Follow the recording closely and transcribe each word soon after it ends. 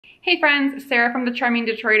Hey friends, Sarah from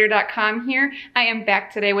thecharmingdetroiter.com here. I am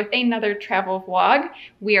back today with another travel vlog.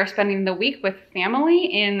 We are spending the week with family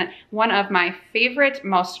in one of my favorite,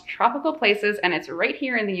 most tropical places, and it's right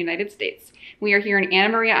here in the United States. We are here in Anna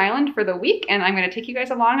Maria Island for the week, and I'm going to take you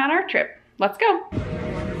guys along on our trip. Let's go.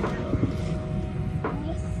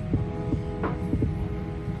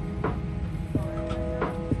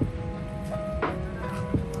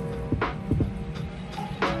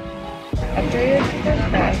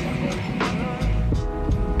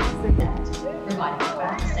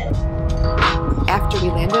 After we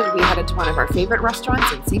landed, we headed to one of our favorite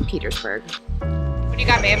restaurants in St. Petersburg. What do you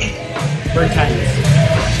got, babe? Bird Chinese.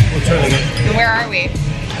 Looks really good. And where are we?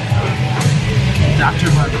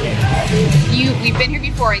 Dr. Market. We've been here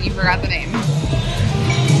before and you forgot the name.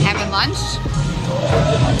 Having lunch?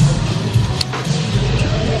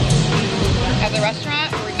 At the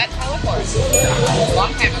restaurant where we met Tyler Force a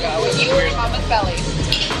long time ago when you were in Mama's belly.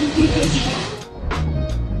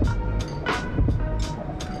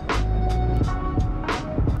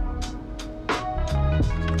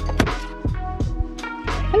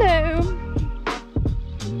 Hello.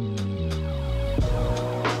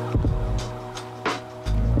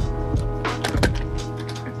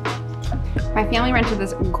 My family rented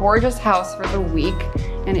this gorgeous house for the week,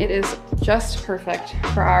 and it is just perfect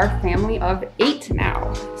for our family of 8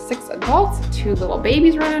 now. 6 adults, 2 little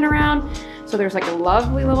babies running around. So there's like a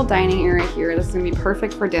lovely little dining area here. This is gonna be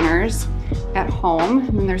perfect for dinners at home.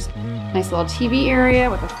 And then there's a nice little TV area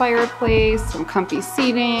with a fireplace, some comfy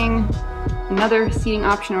seating, another seating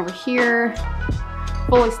option over here,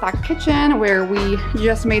 fully stocked kitchen where we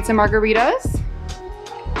just made some margaritas.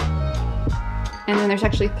 And then there's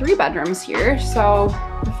actually 3 bedrooms here. So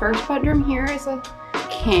the first bedroom here is a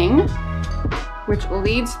king, which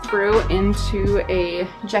leads through into a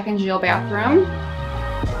Jack and Jill bathroom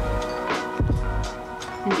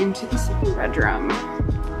and into the second bedroom.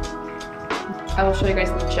 I will show you guys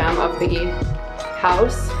the gem of the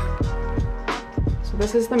house. So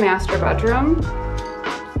this is the master bedroom.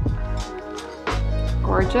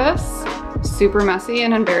 Gorgeous, super messy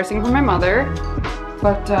and embarrassing for my mother.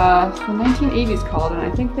 But the 1980s called and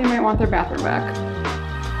I think they might want their bathroom back.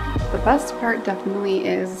 The best part definitely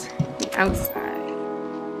is the outside.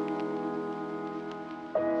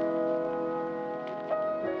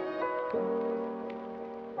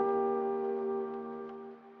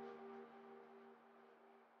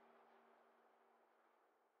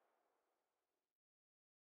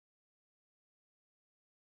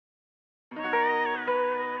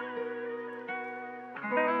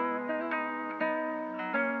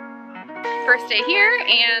 First day here,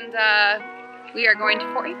 and we are going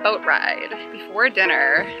for a boat ride before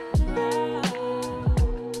dinner.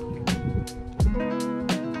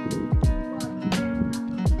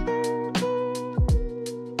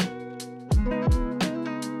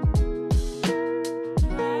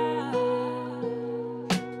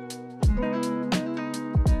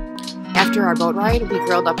 After our boat ride, we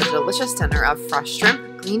grilled up a delicious dinner of fresh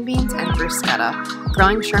shrimp, green beans, and bruschetta.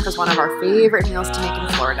 Grilling shrimp is one of our favorite meals to make in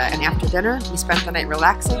Florida, and after dinner, we spent the night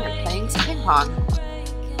relaxing and playing some ping pong.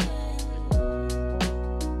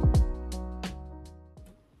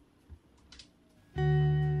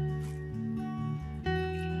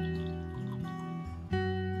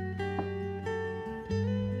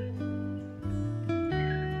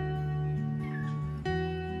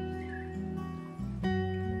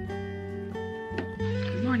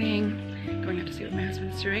 Good morning. Going out to see what my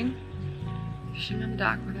husband's doing. Fishing on the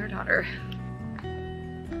dock with our daughter.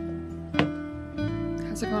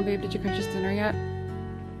 How's it going, babe? Did you catch us dinner yet?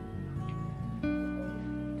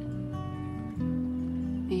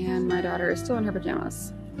 And my daughter is still in her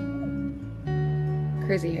pajamas.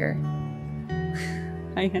 Crazy hair.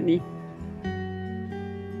 Hi, honey.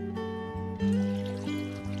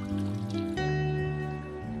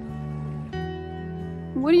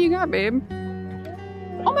 What do you got, babe?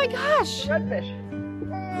 Oh my gosh! Redfish.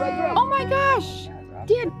 Oh my gosh!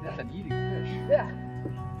 Dad! That's an eating fish. Yeah.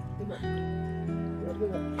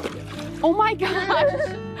 Oh my gosh!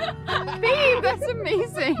 Babe, that's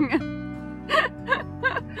amazing!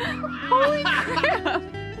 Holy crap!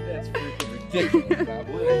 That's freaking ridiculous, Bob.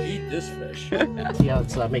 We're gonna eat this fish. See how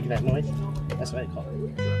it's making that noise? That's what I call it.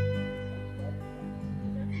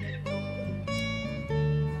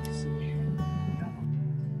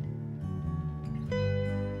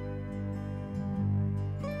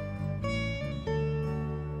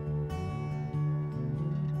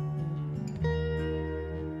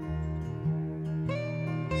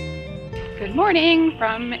 Good morning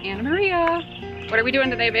from Anna Maria. What are we doing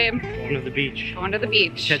today, babe? Going to the beach. Going to the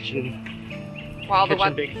beach. Catching while the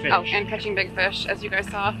Catching big fish. Oh, and catching big fish, as you guys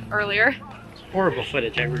saw earlier. Horrible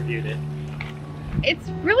footage, I reviewed it. It's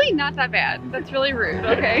really not that bad. That's really rude,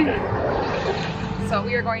 okay? So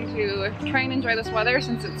we are going to try and enjoy this weather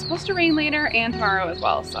since it's supposed to rain later and tomorrow as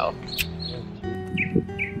well, so.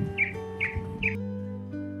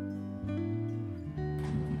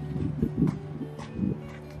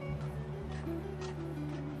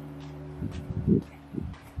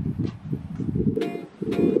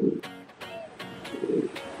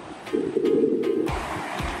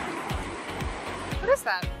 What is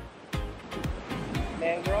that?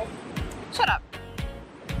 Mangrove? Shut up.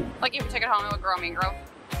 Like if you took it home, it would grow mangrove.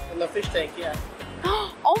 In the fish tank, yeah.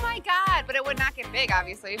 Oh my god, but it would not get big,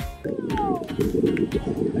 obviously.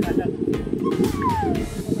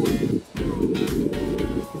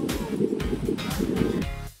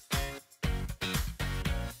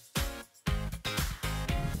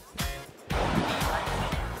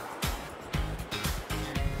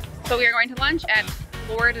 So we are going to lunch at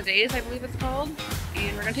Florida Days, I believe it's called,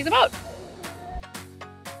 and we're gonna take the boat.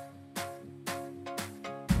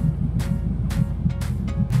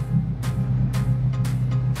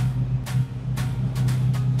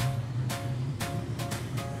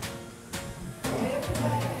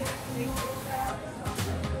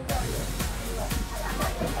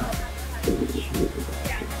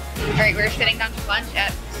 Alright, we're sitting down to lunch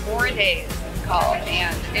at 4 Days, it's called,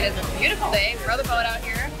 and it is a beautiful day. We row the boat out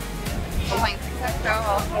here. We're playing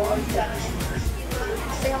tic-tac-toe.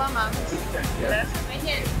 Say hello, Mom.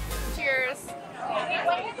 Cheers.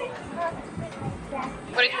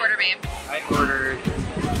 What did you order, babe? I ordered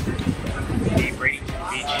a Bradenton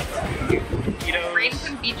Beach Mosquitoes,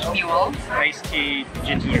 Bradenton Beach Mule. iced tea,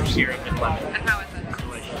 ginger syrup, and lemon. And how is it?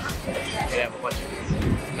 Delicious. They have a bunch of,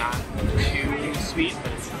 not too sweet,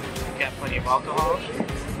 but it's got plenty of alcohol.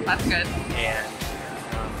 That's good. And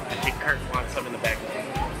I think Kurt wants some in the back.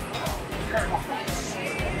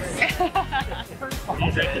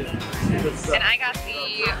 And I got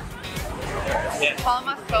the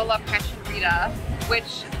Palma Sola Passion Rita,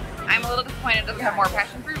 which I'm a little disappointed it doesn't have more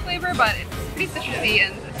passion fruit flavor, but it's pretty citrusy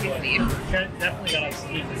and tasty. Definitely got ice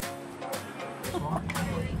tea.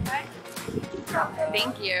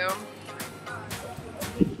 Thank you.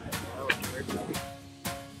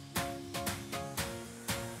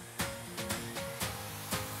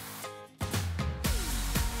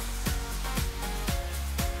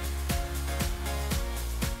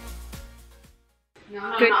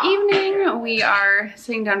 Good evening. We are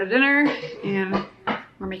sitting down to dinner and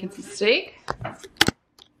we're making some steak,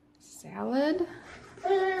 salad,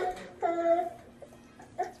 some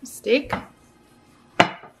steak. You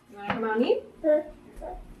wanna come out and eat?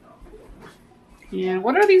 And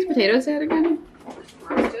what are these potatoes at again?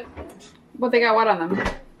 Roasted. What they got what on them?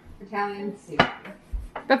 Italian seafood.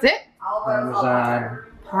 That's it? Parmesan.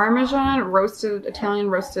 Parmesan roasted, Italian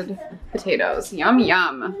roasted potatoes. Yum,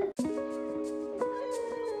 yum.